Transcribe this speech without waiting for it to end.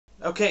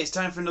Okay, it's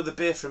time for another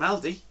beer from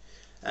Aldi,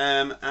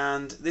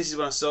 and this is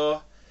what I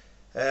saw.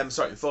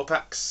 Sorry, in 4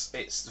 packs.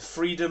 It's the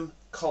Freedom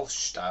Kolsch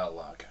style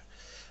lager.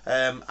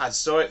 I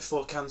saw it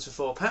 4 cans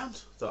for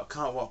 £4. Thought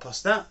can't walk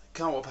past that.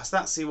 Can't walk past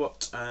that. See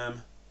what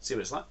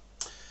it's like.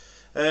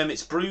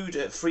 It's brewed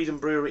at Freedom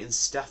Brewery in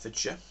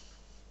Staffordshire.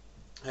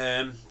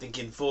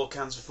 Thinking 4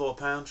 cans for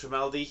 £4 from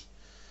Aldi.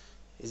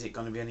 Is it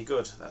going to be any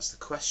good? That's the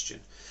question.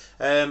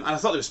 And I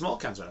thought they were small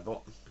cans when I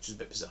bought them, which is a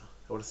bit bizarre.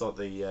 I would have thought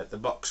the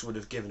box would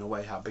have given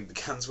away how big the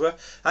cans were.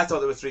 I thought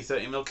they were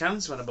 330ml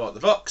cans when I bought the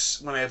box.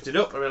 When I opened it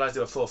up, I realised they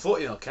were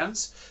 440ml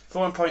cans.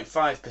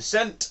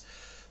 4.5%.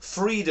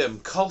 Freedom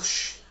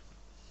Kolsch.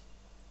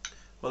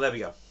 Well, there we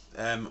go.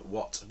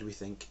 What do we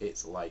think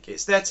it's like?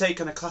 It's their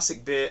take on a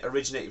classic beer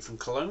originating from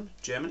Cologne,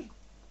 Germany.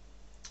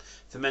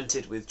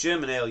 Fermented with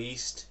German ale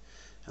yeast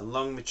and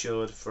long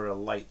matured for a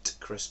light,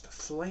 crisp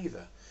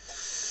flavour.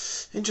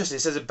 Interesting.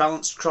 It says a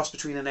balanced cross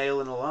between an ale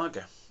and a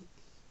lager.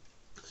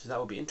 So that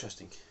would be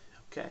interesting.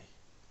 Okay.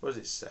 What does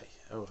it say?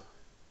 Oh.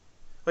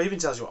 Well, it even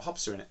tells you what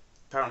hops are in it.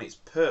 Apparently it's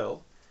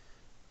Pearl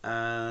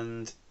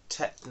and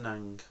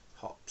Tettnang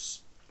hops.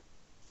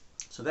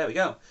 So there we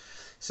go.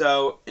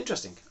 So,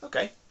 interesting.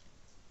 Okay.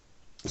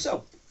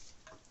 So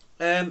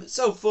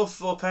for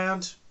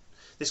 £4,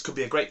 this could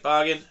be a great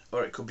bargain,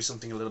 or it could be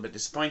something a little bit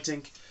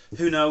disappointing.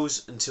 Who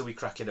knows until we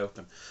crack it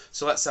open.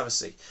 So let's have a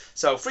see.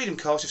 So Freedom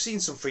Kolsch, I've seen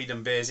some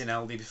Freedom beers in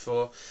Aldi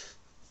before.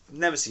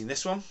 Never seen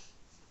this one.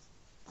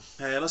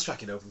 Let's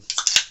crack it open.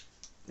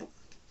 There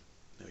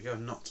we go.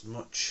 Not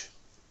much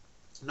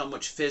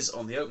fizz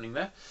on the opening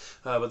there,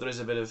 but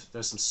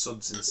there's some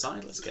suds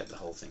inside. Let's get the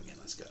whole thing in.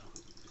 Let's go.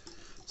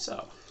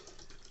 So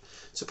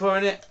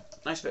pouring it,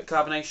 nice bit of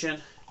carbonation.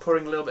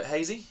 Pouring a little bit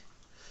hazy,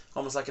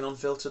 almost like an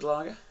unfiltered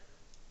lager.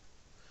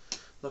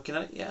 Looking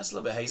at it, yeah, it's a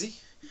little bit hazy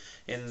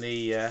in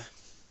the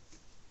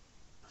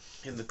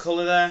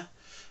colour there.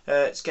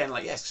 It's getting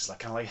like, yeah, it's just like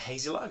kind of like a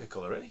hazy lager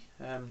colour, really.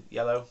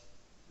 Yellow,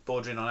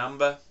 bordering on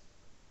amber.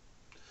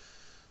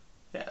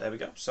 Yeah, there we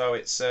go. So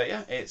it's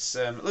a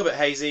little bit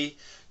hazy,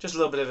 just a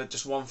little bit of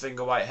just one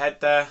finger white head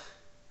there.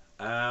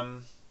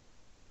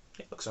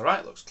 It looks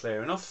alright, looks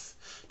clear enough.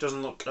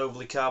 Doesn't look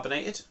overly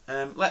carbonated.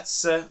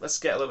 Let's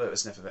get a little bit of a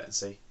sniff of it and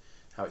see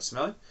how it's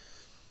smelling.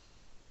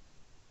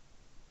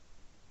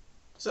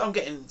 So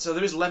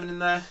there is lemon in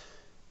there.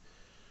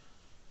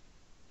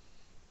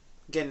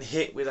 Getting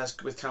hit with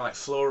kind of like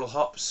floral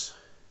hops.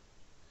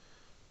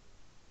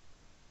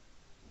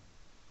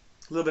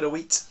 A little bit of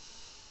wheat.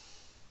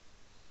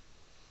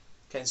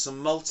 Getting some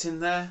malt in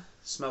there.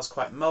 Smells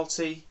quite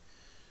malty.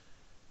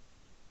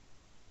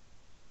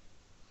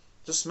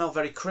 Does smell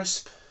very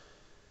crisp.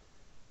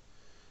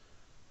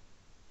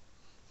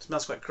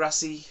 Smells quite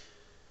grassy.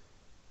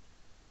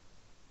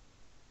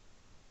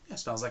 Yeah,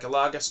 smells like a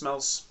lager.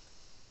 Smells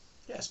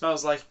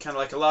like kind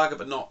of like a lager,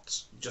 but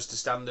not just a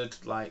standard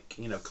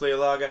clear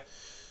lager.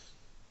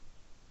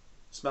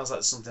 Smells like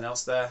there's something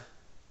else there.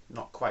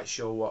 Not quite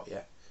sure what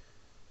yet.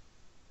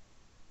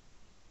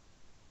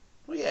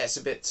 Well, yeah, it's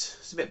a bit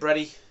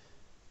bready.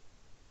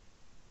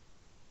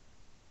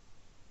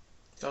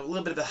 Got a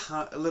little bit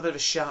of a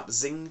sharp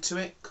zing to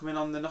it coming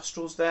on the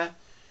nostrils there.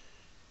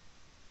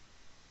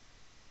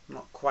 I'm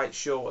not quite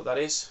sure what that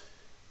is.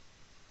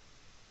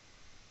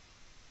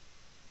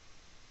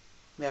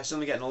 Yeah, I'm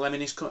certainly getting a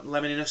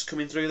lemoniness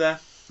coming through there.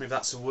 If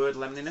that's a word,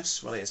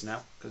 lemoniness. Well, it is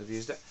now because I've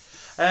used it.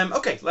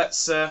 Okay,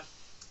 let's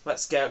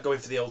go in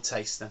for the old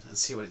taste then and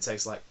see what it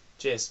tastes like.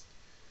 Cheers.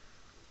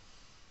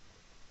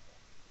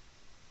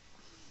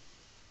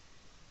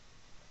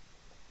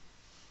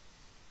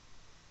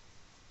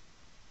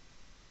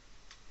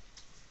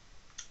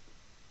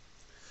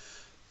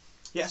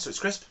 Yeah, so it's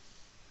crisp.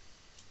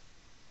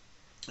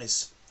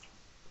 It's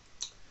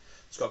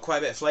got quite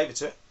a bit of flavour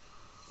to it.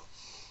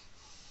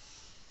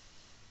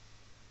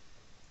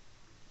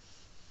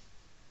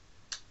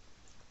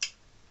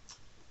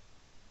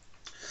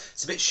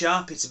 It's a bit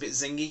sharp. It's a bit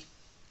zingy.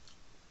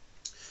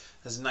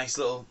 There's a nice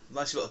little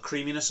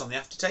creaminess on the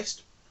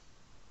aftertaste.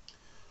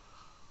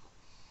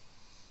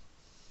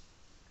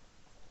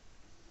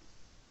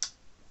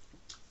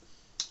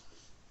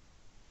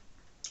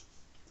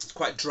 It's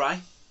quite dry.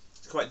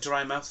 Quite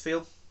dry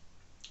mouthfeel,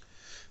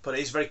 but it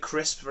is very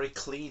crisp, very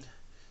clean.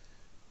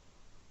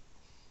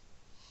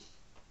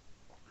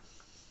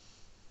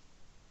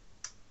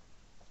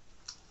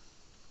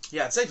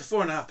 Yeah, I'd say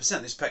for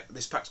 4.5%,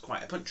 this pack's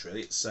quite a punch,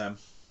 really. It's got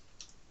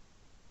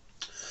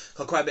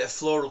quite a bit of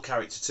floral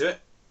character to it.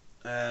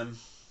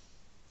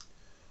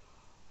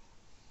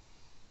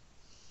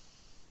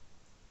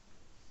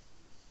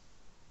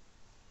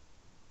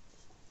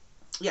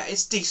 Yeah,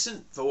 it's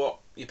decent for what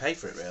you pay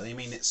for it, really. I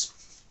mean,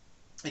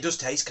 it does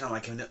taste kind of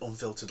like an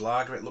unfiltered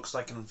lager. It looks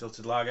like an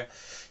unfiltered lager.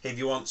 If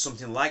you want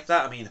something like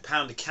that, I mean,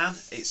 £1 a can,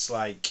 it's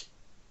like,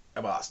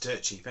 well, that's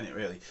dirt cheap, isn't it,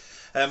 really?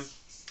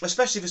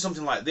 Especially for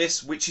something like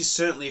this, which is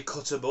certainly a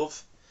cut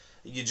above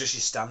your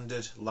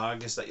standard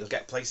lagers that you'll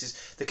get places.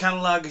 The kind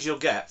of lagers you'll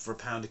get for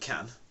 £1 a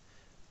can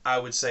I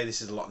would say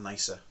this is a lot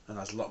nicer and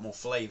has a lot more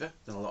flavour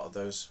than a lot of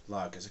those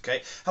lagers.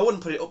 Okay, I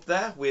wouldn't put it up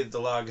there with the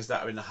lagers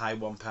that are in the high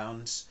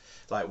 £1,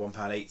 like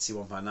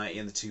 £1.80, £1.90,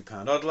 and the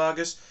 £2 odd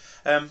lagers.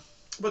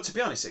 But to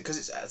be honest,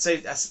 because I'd say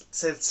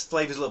its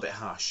flavour's a little bit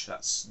harsh.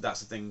 That's the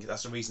thing.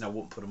 That's the reason I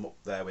wouldn't put them up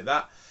there with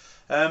that.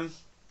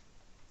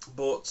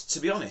 But to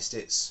be honest,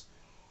 it's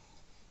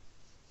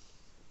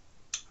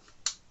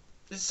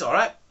all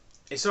right.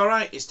 It's all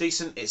right. It's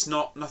decent. It's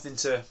not nothing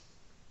to.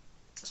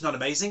 It's not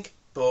amazing,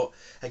 but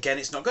again,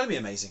 it's not going to be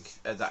amazing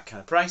at that kind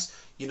of price.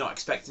 You're not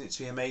expecting it to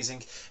be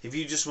amazing. If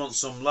you just want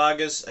some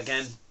lagers,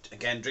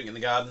 again, drink in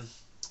the garden,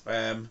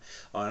 on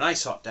a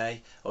nice hot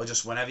day, or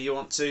just whenever you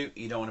want to,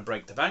 you don't want to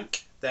break the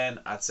bank, then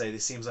I'd say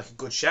this seems like a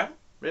good shout.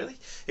 Really,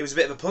 it was a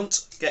bit of a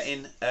punt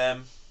getting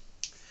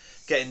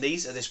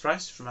these at this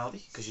price from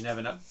Aldi, because you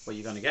never know what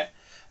you're going to get.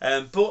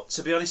 But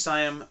to be honest,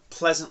 I am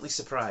pleasantly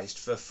surprised.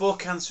 For 4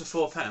 cans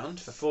for £4,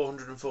 for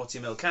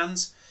 440ml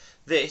cans,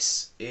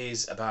 this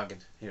is a bargain.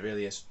 It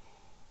really is.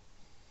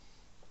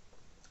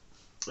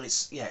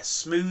 It's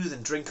smooth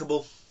and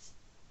drinkable.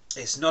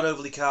 It's not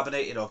overly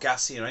carbonated or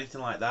gassy or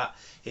anything like that.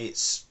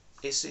 It's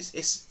decent.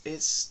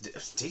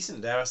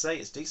 Dare I say,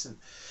 it's decent.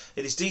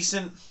 It is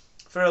decent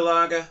for a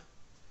lager.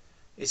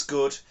 It's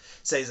good.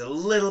 So there's a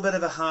little bit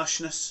of a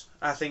harshness,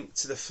 I think,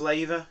 to the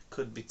flavour.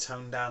 Could be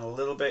toned down a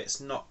little bit.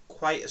 It's not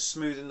quite as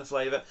smooth in the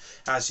flavour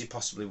as you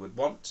possibly would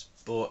want.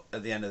 But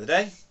at the end of the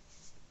day,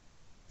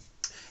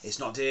 it's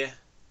not dear.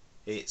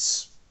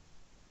 It's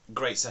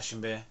great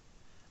session beer,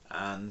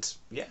 and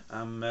yeah,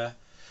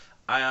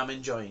 I am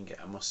enjoying it,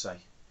 I must say.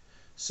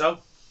 So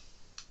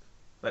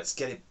let's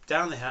get it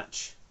down the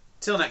hatch.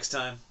 Till next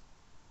time,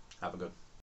 have a good.